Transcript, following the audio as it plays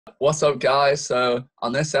What's up, guys? So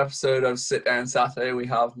on this episode of Sit Down Saturday, we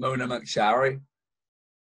have Mona McSharry.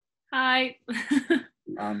 Hi.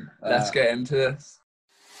 Let's get into this.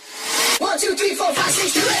 1, 2, 3, 4, 5,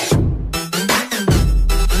 6, 7,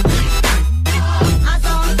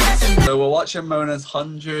 8. So we're watching Mona's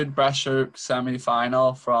 100 breaststroke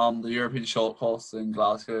semi-final from the European Short Course in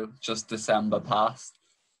Glasgow, just December past.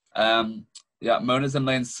 Mona's in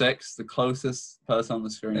lane 6, the closest person on the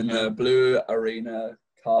screen. In the blue arena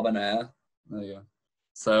carbon air. There you go.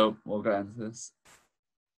 So we'll get into this.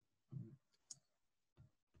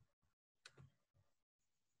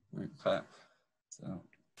 Okay. So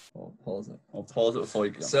we'll pause it. We'll pause it before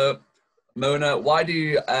you go. So Mona, why do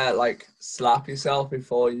you slap yourself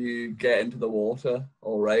before you get into the water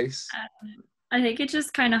or race? I think it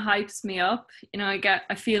just kind of hypes me up. You know,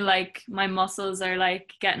 I feel like my muscles are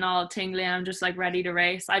like getting all tingly and I'm just like ready to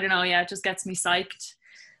race. I don't know, yeah, it just gets me psyched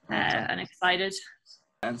and excited.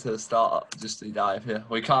 And to start, just to dive here.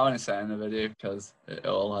 We can't really say in the video because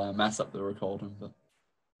it'll mess up the recording, but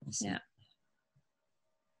we'll see. Yeah.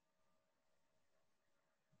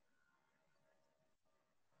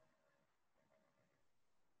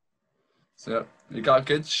 So you got a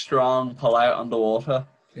good strong pull out underwater.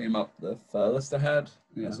 Came up the furthest ahead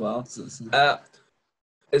as well.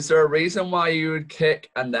 Is there a reason why you would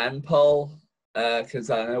kick and then pull?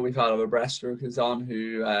 Because I know we've had other breaststrokers on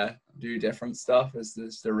who do different stuff. Is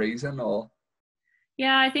this the reason, or?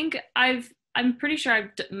 Yeah, I think I'm pretty sure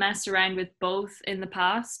I've messed around with both in the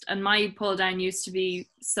past, and my pull down used to be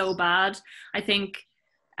so bad. I think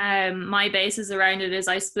my basis around it is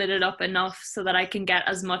I split it up enough so that I can get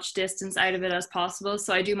as much distance out of it as possible.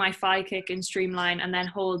 So I do my thigh kick in streamline and then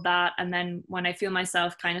hold that, and then when I feel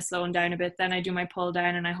myself kind of slowing down a bit, then I do my pull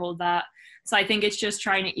down and I hold that. So I think it's just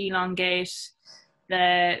trying to elongate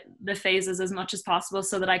the phases as much as possible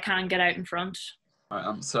so that I can get out in front.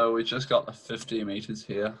 Right, so we just got the 50 meters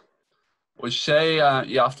here. Would you say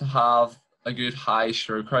you have to have a good high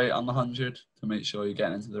stroke rate on the 100 to make sure you're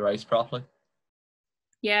getting into the race properly?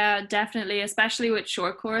 Yeah, definitely, especially with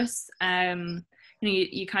short course. You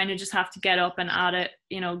kind of just have to get up and at it,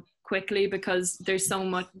 quickly, because there's so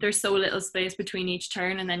little space between each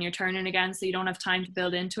turn and then you're turning again, so you don't have time to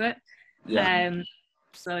build into it. Yeah.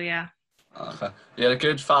 So yeah. Okay. Yeah, a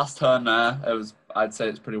good fast turn there. I'd say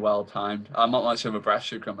it's pretty well timed. I'm not much of a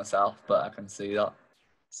breaststroker myself, but I can see that.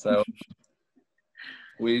 So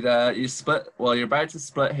you split. Well, you're about to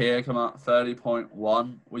split here. Come out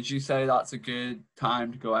 30.1. Would you say that's a good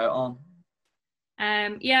time to go out on?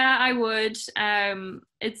 Yeah, I would.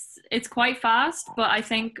 It's quite fast, but I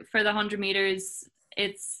think for the 100 meters,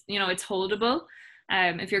 it's holdable.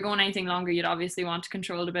 If you're going anything longer, you'd obviously want to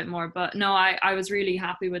control it a bit more. But no, I was really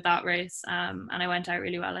happy with that race, and I went out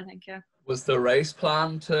really well, I think, yeah. Was the race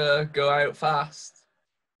plan to go out fast?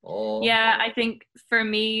 Or? Yeah, I think for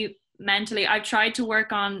me, mentally, I've tried to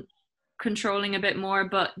work on controlling a bit more,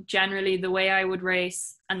 but generally the way I would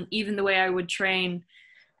race and even the way I would train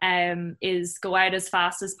is go out as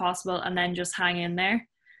fast as possible and then just hang in there.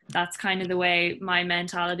 That's kind of the way my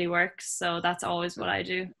mentality works, so that's always what I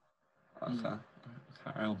do. Okay.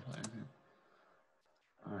 All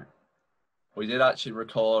right. We did actually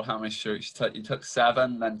record how many strokes you took. You took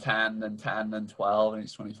 7, then 10, then 10, then 12, and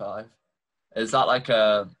it's 25.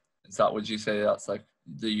 Would you say that's like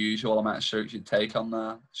the usual amount of strokes you'd take on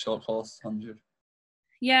the short course 100?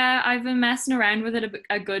 Yeah, I've been messing around with it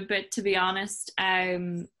a good bit, to be honest. At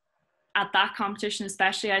that competition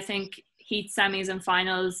especially, I think heat, semis and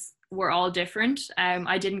finals were all different.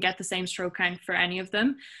 I didn't get the same stroke count for any of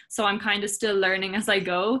them, so I'm kind of still learning as I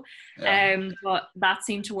go. Yeah. But that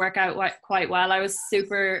seemed to work out quite well. I was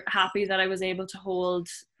super happy that I was able to hold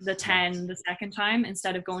the 10 the second time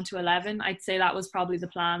instead of going to 11. I'd say that was probably the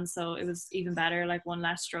plan, so it was even better, like one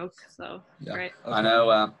less stroke. So yeah. Great. I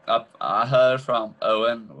know. I heard from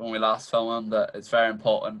Owen when we last filmed that it's very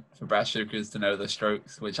important for breaststrokers to know the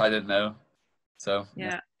strokes, which I didn't know. So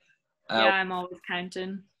yeah, I'm always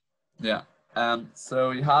counting. Yeah. So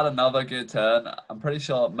you had another good turn. I'm pretty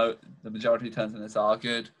sure the majority of turns in this are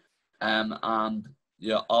good. And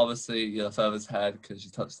obviously you're furthest ahead because you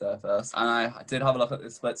touched there first. And I did have a look at the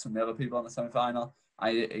splits from the other people in the semi-final.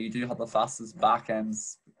 You do have the fastest back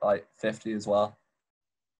ends, like 50 as well.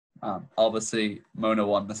 Obviously Mona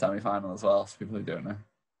won the semi-final as well, so people who don't know.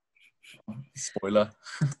 Spoiler.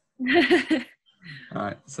 All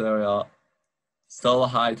right, so we are. Still a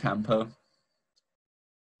high tempo.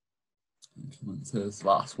 Coming to his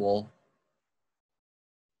last wall.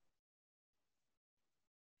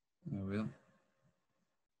 There we go.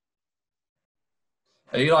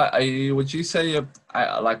 Would you say you're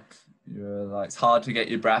you're like, it's hard to get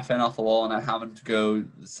your breath in off a wall and then having to go,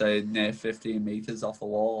 say, near 15 meters off a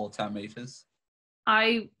wall or 10 meters?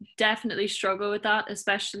 I definitely struggle with that,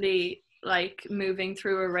 especially like moving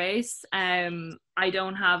through a race. I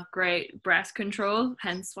don't have great breath control,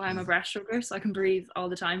 hence why I'm a breaststroker, so I can breathe all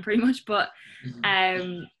the time pretty much. But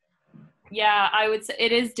yeah, I would say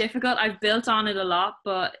it is difficult. I've built on it a lot,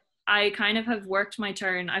 but I kind of have worked my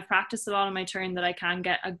turn. I've practiced a lot on my turn that I can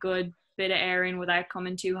get a good bit of air in without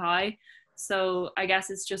coming too high. So I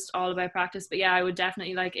guess it's just all about practice. But yeah, I would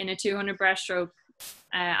definitely like in a 200 breaststroke,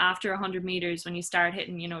 after 100 meters, when you start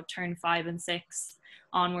hitting, you know, turn 5 and 6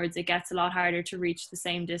 onwards, it gets a lot harder to reach the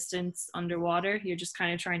same distance underwater. You're just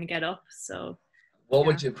kind of trying to get up. So What yeah.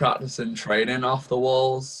 would you practice in training off the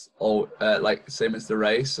walls, or like same as the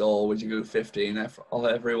race, or would you go 15 off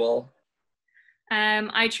every wall?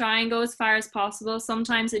 I try and go as far as possible.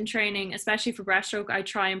 Sometimes in training, especially for breaststroke, I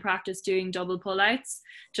try and practice doing double pullouts,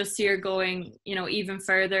 just so you're going, you know, even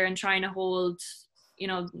further and trying to hold, you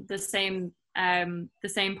know, the same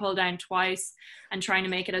pull down twice and trying to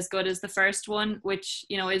make it as good as the first one, which,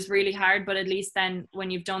 you know, is really hard, but at least then when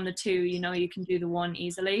you've done the 2, you know, you can do the 1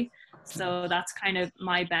 easily. So that's kind of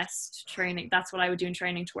my best training. That's what I would do in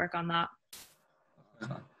training to work on that.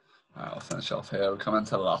 Okay. All right, I'll finish off here. We'll come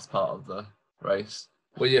into the last part of the race.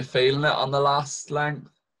 Were you feeling it on the last length?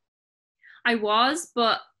 I was,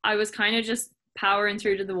 but I was kind of just powering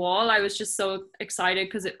through to the wall. I was just so excited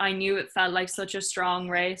because I knew it felt like such a strong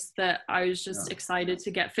race that I was just excited to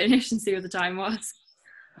get finished and see what the time was.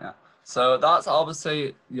 Yeah. So that's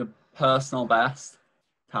obviously your personal best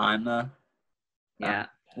time there. Yeah.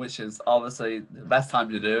 Which is obviously the best time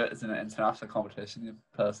to do it is in an international competition, your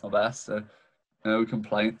personal best. So no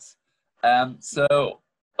complaints. So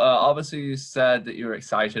obviously you said that you were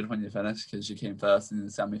excited when you finished because you came first in the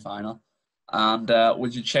semi-final. And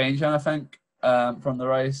would you change anything from the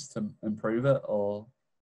race to improve it, or?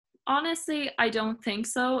 Honestly, I don't think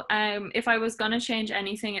so. If I was going to change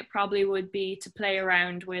anything, it probably would be to play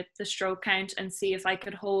around with the stroke count and see if I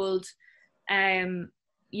could hold,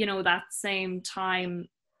 you know, that same time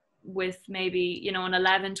with maybe, you know, an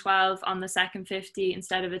 11-12 on the second 50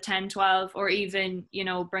 instead of a 10-12, or even, you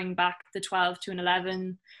know, bring back the 12 to an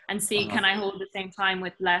 11 and see can I hold the same time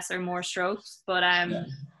with less or more strokes. But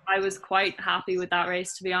I was quite happy with that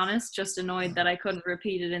race, to be honest, just annoyed that I couldn't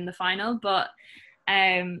repeat it in the final. But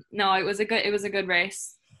no, it was a good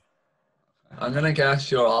race. I'm gonna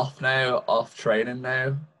guess you're off training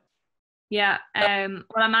now. Yeah. Well,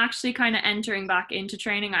 I'm actually kind of entering back into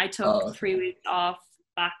training. I took 3 weeks off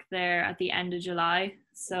back there at the end of July.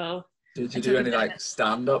 So did you do any like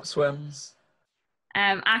stand-up swims?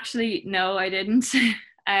 Actually, no, I didn't.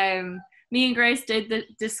 Me and Grace did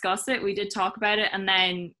discuss it. We did talk about it, and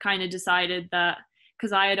then kind of decided that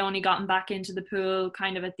because I had only gotten back into the pool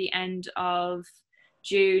kind of at the end of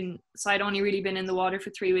June, so I'd only really been in the water for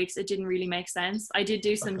 3 weeks. It didn't really make sense. I did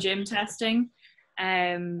do some gym testing,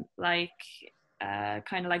 like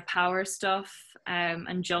kind of like power stuff,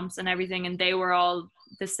 and jumps and everything, and they were all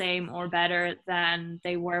the same or better than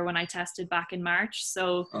they were when I tested back in March.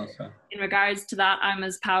 So in regards to that, I'm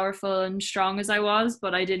as powerful and strong as I was,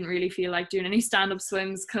 but I didn't really feel like doing any stand-up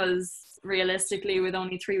swims because realistically, with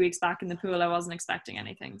only 3 weeks back in the pool, I wasn't expecting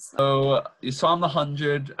anything. So you swam the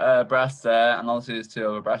 100 breast there, and obviously there's 2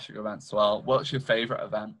 other breaststroke events as well. What's your favourite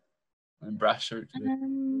event in breaststroke?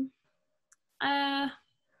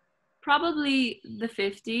 Probably the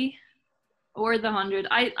 50 or the 100.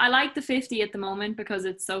 I like the 50 at the moment because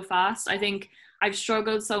it's so fast. I think I've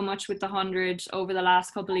struggled so much with the 100 over the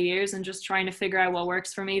last couple of years and just trying to figure out what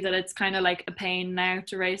works for me that it's kind of like a pain now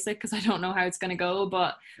to race it because I don't know how it's going to go.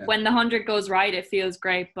 But when the 100 goes right, it feels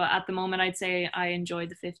great. But at the moment, I'd say I enjoy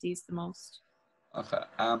the 50s the most. Okay.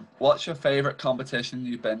 What's your favourite competition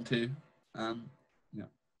you've been to?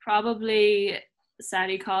 Probably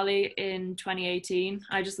Sadi Collie in 2018.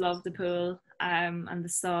 I just loved the pool and the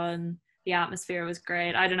sun. The atmosphere was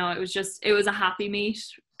great. I don't know. It was a happy meet.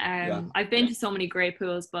 I've been to so many great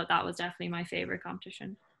pools, but that was definitely my favorite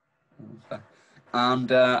competition. Okay.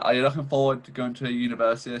 And are you looking forward to going to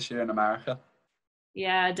university this year in America?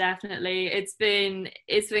 Yeah, definitely. It's been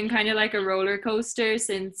kind of like a roller coaster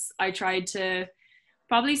since I tried to.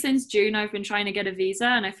 Probably since June, I've been trying to get a visa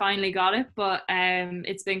and I finally got it. But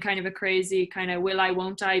it's been kind of a crazy kind of will I,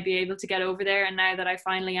 won't I be able to get over there? And now that I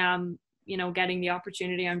finally am, you know, getting the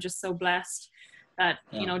opportunity, I'm just so blessed that,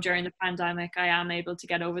 you know, during the pandemic, I am able to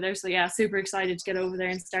get over there. So yeah, super excited to get over there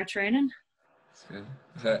and start training. That's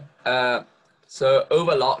good. Okay. So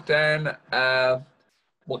over lockdown,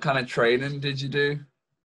 what kind of training did you do?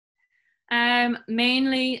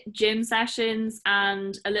 Mainly gym sessions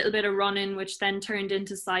and a little bit of running, which then turned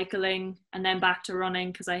into cycling and then back to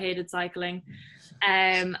running because I hated cycling.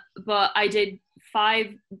 But I did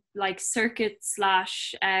 5 like circuit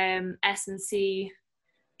slash S&C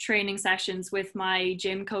training sessions with my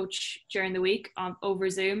gym coach during the week over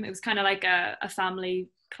Zoom. It was kind of like a family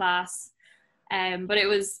class. But it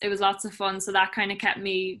was lots of fun. So that kind of kept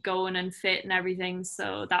me going and fit and everything.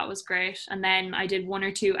 So that was great. And then I did 1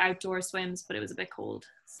 or 2 outdoor swims, but it was a bit cold.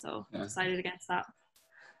 So I decided against that.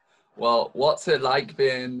 Well, what's it like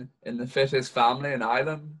being in the fittest family in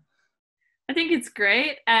Ireland? I think it's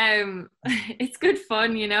great. It's good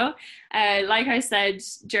fun, you know. Like I said,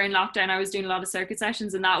 during lockdown, I was doing a lot of circuit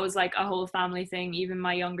sessions, and that was like a whole family thing. Even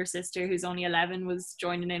my younger sister, who's only 11, was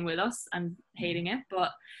joining in with us and hating it.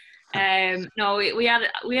 But no, we had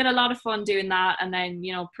a lot of fun doing that, and then,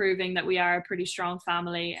 you know, proving that we are a pretty strong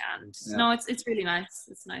family. And no, it's really nice.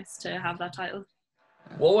 It's nice to have that title.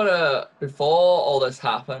 What would before all this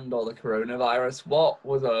happened, all the coronavirus, what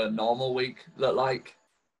was a normal week look like?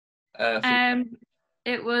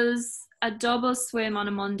 It was a double swim on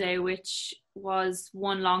a Monday, which was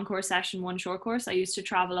 1 long course session, 1 short course. I used to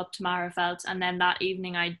travel up to Marifelt, and then that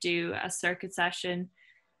evening I'd do a circuit session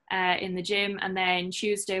in the gym, and then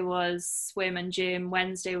Tuesday was swim and gym,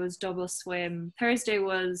 Wednesday was double swim, Thursday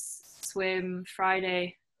was swim,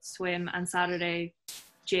 Friday swim, and Saturday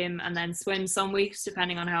gym, and then swim some weeks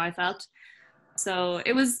depending on how I felt. So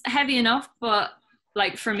it was heavy enough, but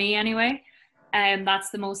like for me anyway,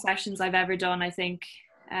 that's the most sessions I've ever done, I think.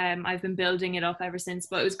 I've been building it up ever since,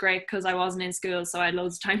 but it was great because I wasn't in school, so I had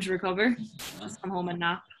loads of time to recover. Just come home and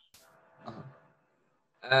nap.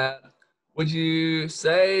 Would you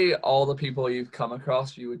say all the people you've come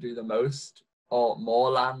across you would do the most or more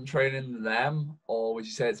land training than them, or would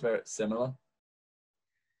you say it's very similar?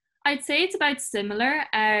 I'd say it's about similar.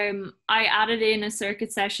 I added in a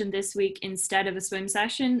circuit session this week instead of a swim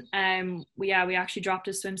session. We actually dropped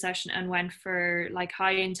a swim session and went for like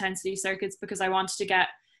high intensity circuits because I wanted to get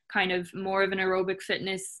kind of more of an aerobic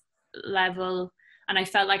fitness level, and I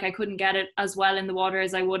felt like I couldn't get it as well in the water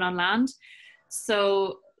as I would on land.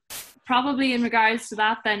 So probably in regards to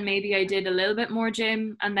that, then maybe I did a little bit more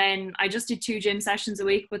gym, and then I just did 2 gym sessions a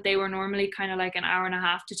week, but they were normally kind of like an hour and a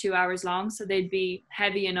half to 2 hours long, so they'd be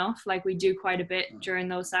heavy enough. Like we do quite a bit during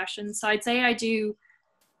those sessions, so I'd say I do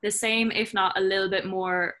the same, if not a little bit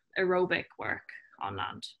more aerobic work on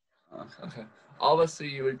land. Okay. Obviously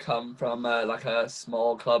you would come from like a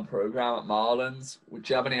small club program at Marlins. Would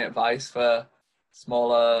you have any advice for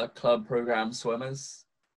smaller club program swimmers?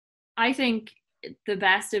 I think the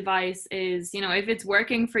best advice is, you know, if it's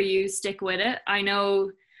working for you, stick with it. I know,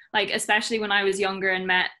 like, especially when I was younger and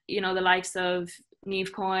met, you know, the likes of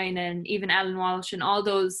Niamh Coyne and even Ellen Walsh and all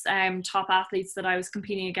those top athletes that I was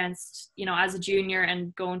competing against, you know, as a junior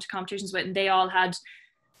and going to competitions with, and they all had,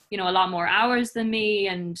 you know, a lot more hours than me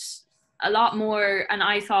and a lot more. And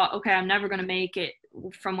I thought, okay, I'm never going to make it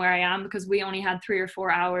from where I am because we only had 3 or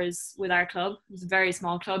 4 hours with our club. It was a very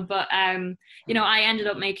small club, but you know, I ended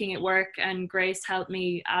up making it work, and Grace helped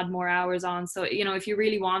me add more hours on. So, you know, if you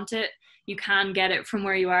really want it, you can get it from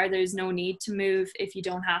where you are. There's no need to move if you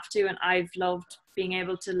don't have to. And I've loved being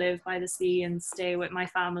able to live by the sea and stay with my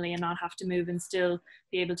family and not have to move and still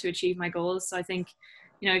be able to achieve my goals. So I think,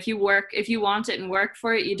 you know, if you want it and work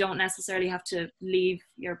for it, you don't necessarily have to leave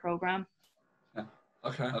your program. Yeah.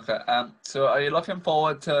 Okay. So are you looking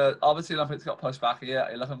forward to, obviously Olympics got pushed back a year,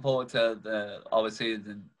 are you looking forward to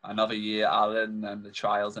another year Alan and the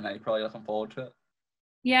trials in April? Are you looking forward to it?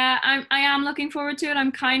 Yeah, I am looking forward to it.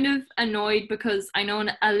 I'm kind of annoyed because I know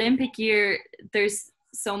an Olympic year, there's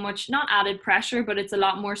so much, not added pressure, but it's a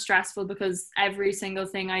lot more stressful because every single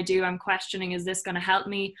thing I do, I'm questioning, is this going to help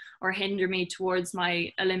me or hinder me towards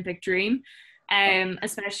my Olympic dream?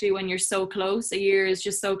 Especially when you're so close. A year is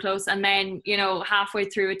just so close. And then, you know, halfway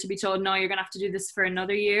through it to be told, no, you're going to have to do this for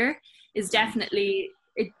another year is definitely,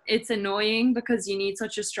 it's annoying because you need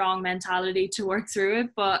such a strong mentality to work through it.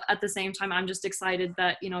 But at the same time, I'm just excited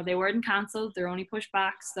that, you know, they weren't cancelled, they're only pushed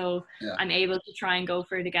back. So yeah, I'm able to try and go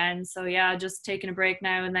for it again. So yeah, just taking a break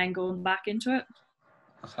now and then going back into it.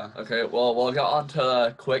 Okay. Well, we'll get on to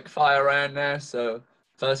the quick fire round now. So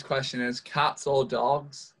first question is cats or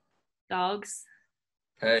dogs? Dogs.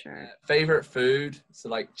 Okay. Sure. Favorite food? So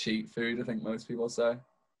like cheat food, I think most people say.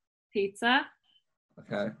 Pizza.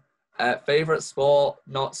 Okay. Favorite sport,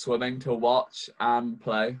 not swimming, to watch and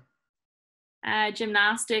play?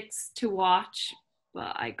 Gymnastics to watch,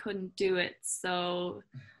 but I couldn't do it. So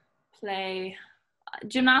play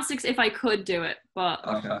gymnastics if I could do it, but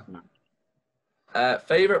okay. No.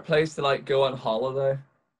 Favorite place to like go on holiday?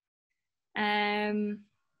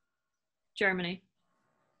 Germany.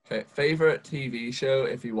 Okay. Favorite TV show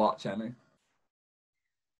if you watch any?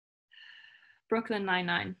 Brooklyn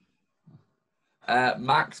Nine-Nine.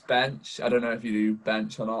 Max bench. I don't know if you do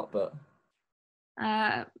bench or not, but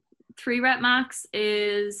 3 rep max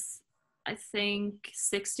is, I think,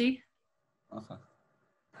 60.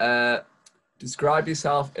 okay. Describe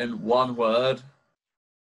yourself in one word.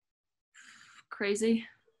 Crazy.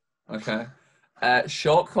 Okay.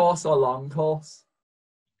 Short course or long course?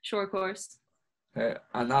 Short course. Okay,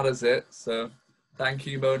 and that is it. So thank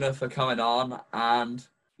you, Mona, for coming on, and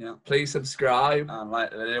please subscribe and like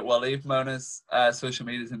the video. We'll leave Mona's social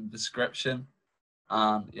medias in the description.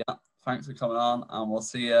 And yeah, thanks for coming on, and we'll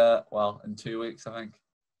see you in 2 weeks, I think.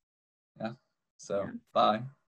 Yeah. So bye.